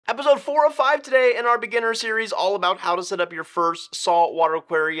Episode 4 of 5 today in our beginner series, all about how to set up your first saltwater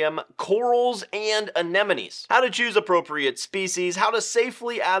aquarium, corals and anemones, how to choose appropriate species, how to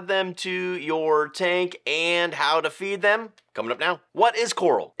safely add them to your tank, and how to feed them. Coming up now. What is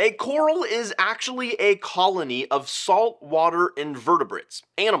coral? A coral is actually a colony of saltwater invertebrates,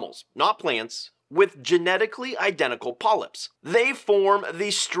 animals, not plants, with genetically identical polyps. They form the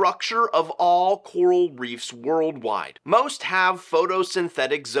structure of all coral reefs worldwide. Most have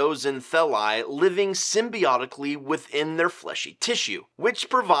photosynthetic zooxanthellae living symbiotically within their fleshy tissue, which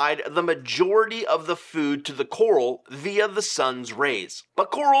provide the majority of the food to the coral via the sun's rays.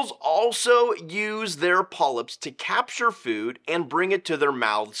 But corals also use their polyps to capture food and bring it to their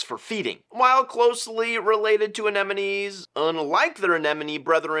mouths for feeding. While closely related to anemones, unlike their anemone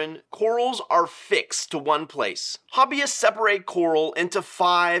brethren, corals are fixed to one place. Hobbyists separate coral into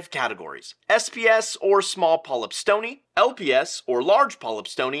 5 categories: SPS or small polyp stony, LPS or large polyp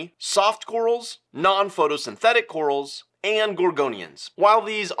stony, soft corals, non-photosynthetic corals, and gorgonians. While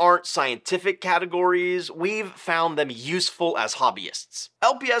these aren't scientific categories, we've found them useful as hobbyists.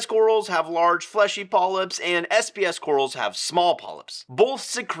 LPS corals have large fleshy polyps and SPS corals have small polyps. Both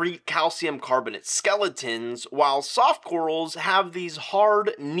secrete calcium carbonate skeletons, while soft corals have these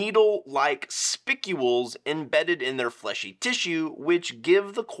hard needle-like spicules embedded in their fleshy tissue, which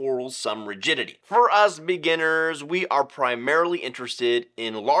give the corals some rigidity. For us beginners, we are primarily interested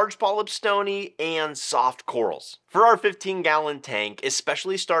in large polyp stony and soft corals. For our 15-gallon tank,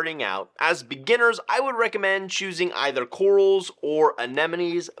 especially starting out, as beginners, I would recommend choosing either corals or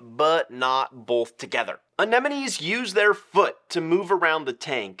anemones, but not both together. Anemones use their foot to move around the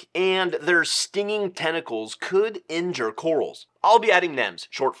tank, and their stinging tentacles could injure corals. I'll be adding NEMs,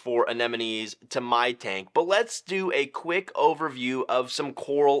 short for anemones, to my tank, but let's do a quick overview of some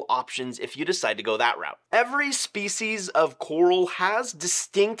coral options if you decide to go that route. Every species of coral has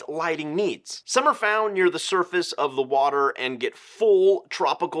distinct lighting needs. Some are found near the surface of the water and get full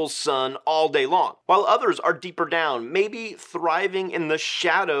tropical sun all day long, while others are deeper down, maybe thriving in the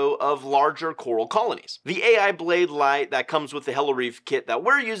shadow of larger coral colonies. The AI blade light that comes with the HelloReef kit that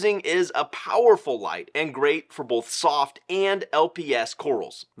we're using is a powerful light and great for both soft and LPS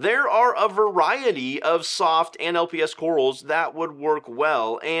corals. There are a variety of soft and LPS corals that would work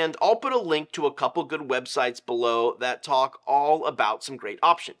well, and I'll put a link to a couple good websites below that talk all about some great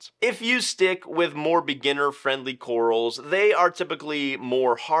options. If you stick with more beginner-friendly corals, they are typically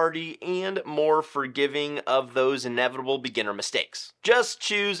more hardy and more forgiving of those inevitable beginner mistakes. Just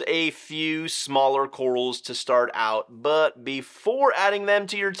choose a few smaller corals to start out, but before adding them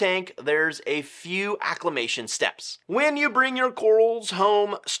to your tank, there's a few acclimation steps. When you bring your corals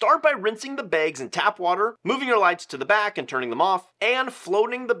home, start by rinsing the bags in tap water, moving your lights to the back and turning them off, and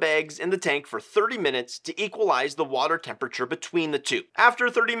floating the bags in the tank for 30 minutes to equalize the water temperature between the two. After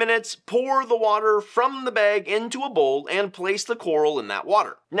 30 minutes, pour the water from the bag into a bowl and place the coral in that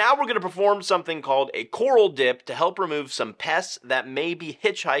water. Now we're going to perform something called a coral dip to help remove some pests that may be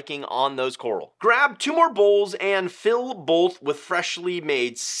hitchhiking on those coral. Grab 2 more bowls and fill both with freshly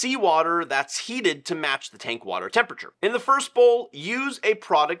made seawater that's heated to match the tank water temperature. In the first bowl, use a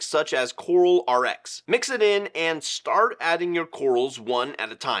product such as Coral RX. Mix it in and start adding your corals one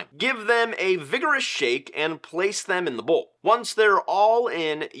at a time. Give them a vigorous shake and place them in the bowl. Once they're all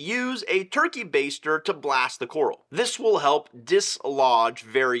in, use a turkey baster to blast the coral. This will help dislodge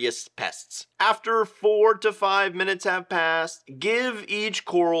various pests. After 4 to 5 minutes have passed, give each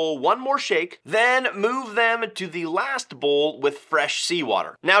coral one more shake, then move them to the last bowl with fresh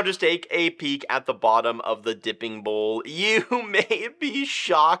seawater. Now just take a peek at the bottom of the dipping bowl. You may be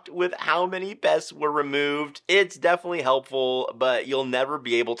shocked with how many pests were removed. It's definitely helpful, but you'll never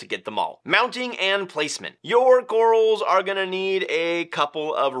be able to get them all. Mounting and placement. Your corals are going to need a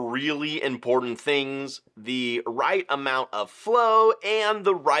couple of really important things: the right amount of flow and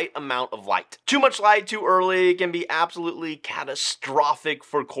the right amount of light. Too much light too early can be absolutely catastrophic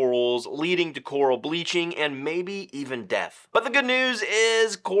for corals, leading to coral bleaching and maybe even death. But the good news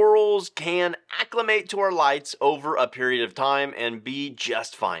is corals can acclimate to our lights over a period of time and be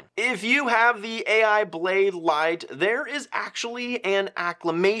just fine. If you have the AI blade light, there is actually an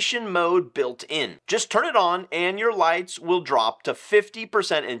acclimation mode built in. Just turn it on and your lights will drop to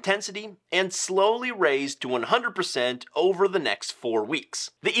 50% intensity and slowly raise to 100% over the next 4 weeks.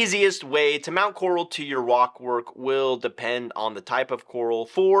 The easiest way to mount coral to your rockwork will depend on the type of coral.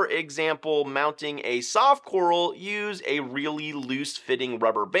 For example, mounting a soft coral, use a really loose-fitting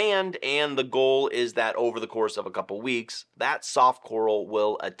rubber band, and the goal is that over the course of a couple weeks, that soft coral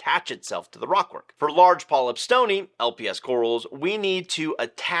will attach itself to the rockwork. For large polyp stony, LPS corals, we need to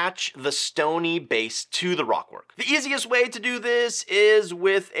attach the stony base to the rockwork. The easiest way to do this is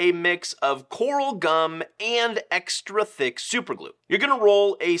with a mix of coral gum and extra thick superglue. You're going to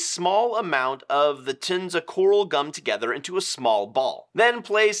roll a small amount of the tins of coral gum together into a small ball. Then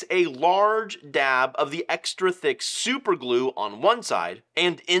place a large dab of the extra thick superglue on one side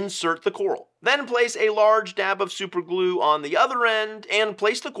and insert the coral. Then place a large dab of superglue on the other end and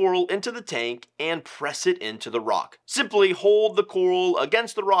place the coral into the tank and press it into the rock. Simply hold the coral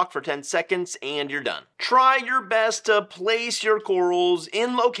against the rock for 10 seconds and you're done. Try your best to place your corals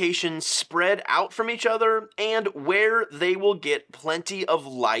in locations spread out from each other and where they will get plenty of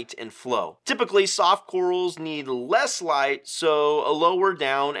light and flow. Typically, soft corals need less light, so a lower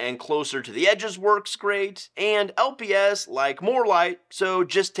down and closer to the edges works great, and LPS like more light, so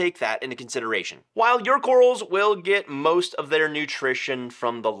just take that into consideration. While your corals will get most of their nutrition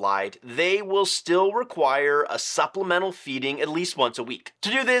from the light, they will still require a supplemental feeding at least once a week.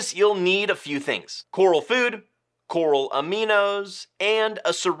 To do this, you'll need a few things: coral food, coral aminos, and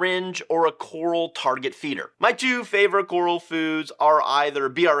a syringe or a coral target feeder. My two favorite coral foods are either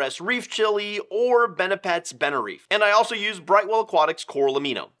BRS Reef Chili or Benepet's Benereef, and I also use Brightwell Aquatics Coral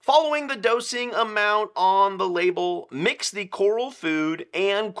Amino. Following the dosing amount on the label, mix the coral food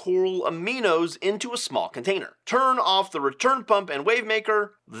and coral aminos into a small container. Turn off the return pump and wave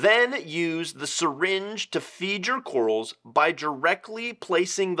maker, then use the syringe to feed your corals by directly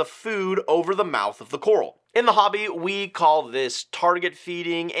placing the food over the mouth of the coral. In the hobby, we call this target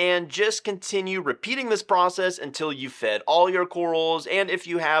feeding, and just continue repeating this process until you've fed all your corals, and if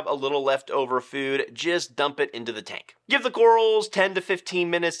you have a little leftover food, just dump it into the tank. Give the corals 10 to 15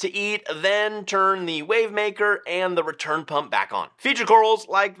 minutes to eat, then turn the wave maker and the return pump back on. Feed your corals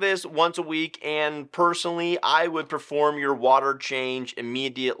like this once a week, and personally, I would perform your water change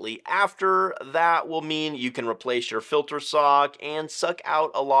immediately after. That will mean you can replace your filter sock and suck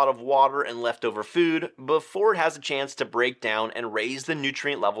out a lot of water and leftover food before it has a chance to break down and raise the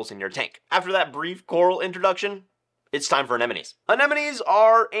nutrient levels in your tank. After that brief coral introduction, it's time for anemones. Anemones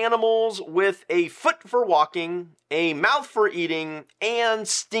are animals with a foot for walking, a mouth for eating, and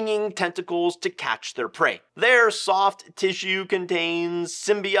stinging tentacles to catch their prey. Their soft tissue contains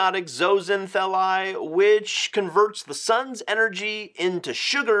symbiotic zooxanthellae, which converts the sun's energy into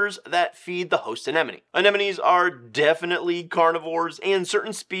sugars that feed the host anemone. Anemones are definitely carnivores, and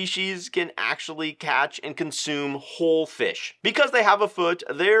certain species can actually catch and consume whole fish. Because they have a foot,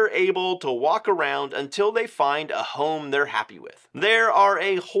 they're able to walk around until they find a home they're happy with. There are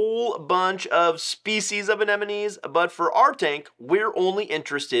a whole bunch of species of anemones, but for our tank, we're only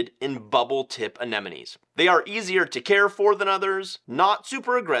interested in bubble tip anemones. They are easier to care for than others, not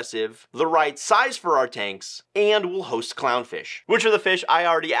super aggressive, the right size for our tanks, and will host clownfish, which are the fish I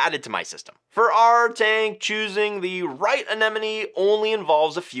already added to my system. For our tank, choosing the right anemone only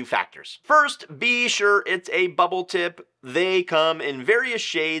involves a few factors. First, be sure it's a bubble tip. They come in various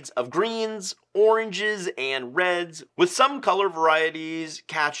shades of greens, oranges, and reds, with some color varieties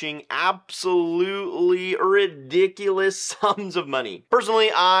catching absolutely ridiculous sums of money.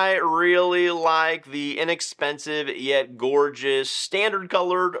 Personally, I really like the inexpensive yet gorgeous standard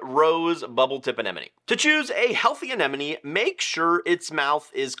colored rose bubble tip anemone. To choose a healthy anemone, make sure its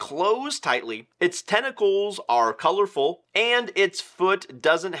mouth is closed tightly, its tentacles are colorful, and its foot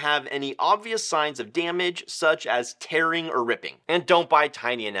doesn't have any obvious signs of damage such as tearing or ripping. And don't buy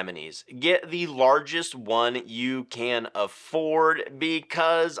tiny anemones. Get the largest one you can afford,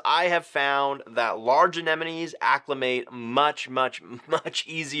 because I have found that large anemones acclimate much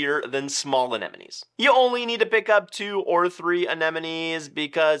easier than small anemones. You only need to pick up 2 or 3 anemones,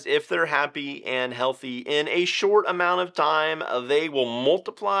 because if they're happy and healthy in a short amount of time, they will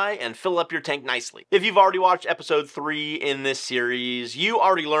multiply and fill up your tank nicely. If you've already watched episode 3 in this series, you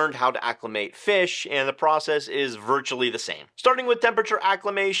already learned how to acclimate fish, and the process is virtually the same. Starting with temperature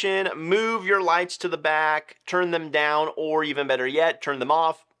acclimation, move your lights to the back, turn them down, or even better yet, turn them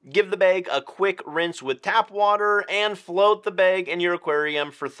off. Give the bag a quick rinse with tap water and float the bag in your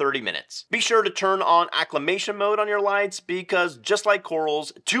aquarium for 30 minutes. Be sure to turn on acclimation mode on your lights, because just like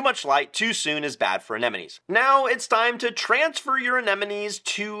corals, too much light too soon is bad for anemones. Now it's time to transfer your anemones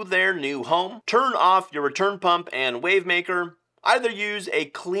to their new home. Turn off your return pump and wave maker. Either use a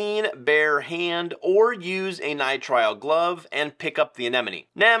clean, bare hand or use a nitrile glove and pick up the anemone.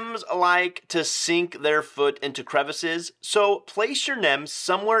 Nems like to sink their foot into crevices, so place your nem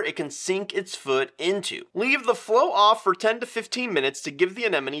somewhere it can sink its foot into. Leave the flow off for 10 to 15 minutes to give the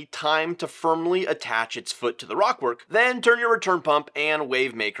anemone time to firmly attach its foot to the rockwork, then turn your return pump and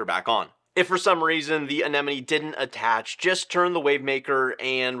wave maker back on. If for some reason the anemone didn't attach, just turn the wave maker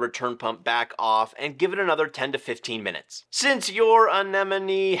and return pump back off and give it another 10 to 15 minutes. Since your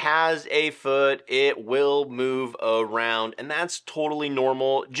anemone has a foot, it will move around, and that's totally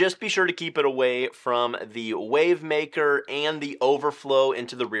normal. Just be sure to keep it away from the wave maker and the overflow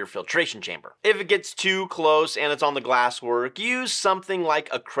into the rear filtration chamber. If it gets too close and it's on the glasswork, use something like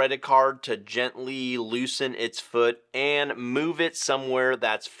a credit card to gently loosen its foot and move it somewhere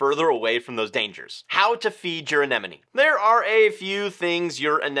that's further away from those dangers. How to feed your anemone. There are a few things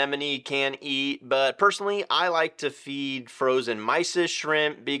your anemone can eat, but personally I like to feed frozen mysis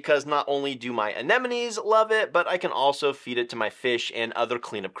shrimp because not only do my anemones love it, but I can also feed it to my fish and other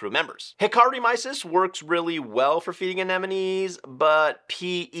cleanup crew members. Hikari mysis works really well for feeding anemones, but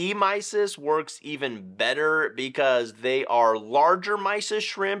PE mysis works even better because they are larger mysis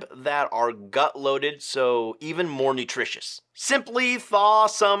shrimp that are gut loaded, so even more nutritious. Simply thaw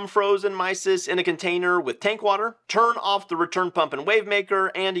some frozen mysis in a container with tank water, turn off the return pump and wave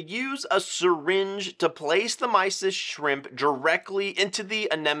maker, and use a syringe to place the mysis shrimp directly into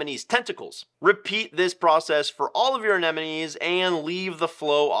the anemone's tentacles. Repeat this process for all of your anemones and leave the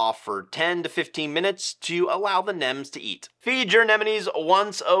flow off for 10 to 15 minutes to allow the nems to eat. Feed your anemones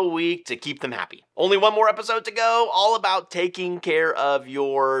once a week to keep them happy. Only one more episode to go, all about taking care of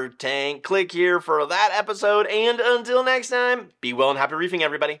your tank. Click here for that episode, and until next time, be well and happy reefing,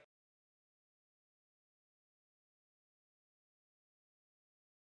 everybody.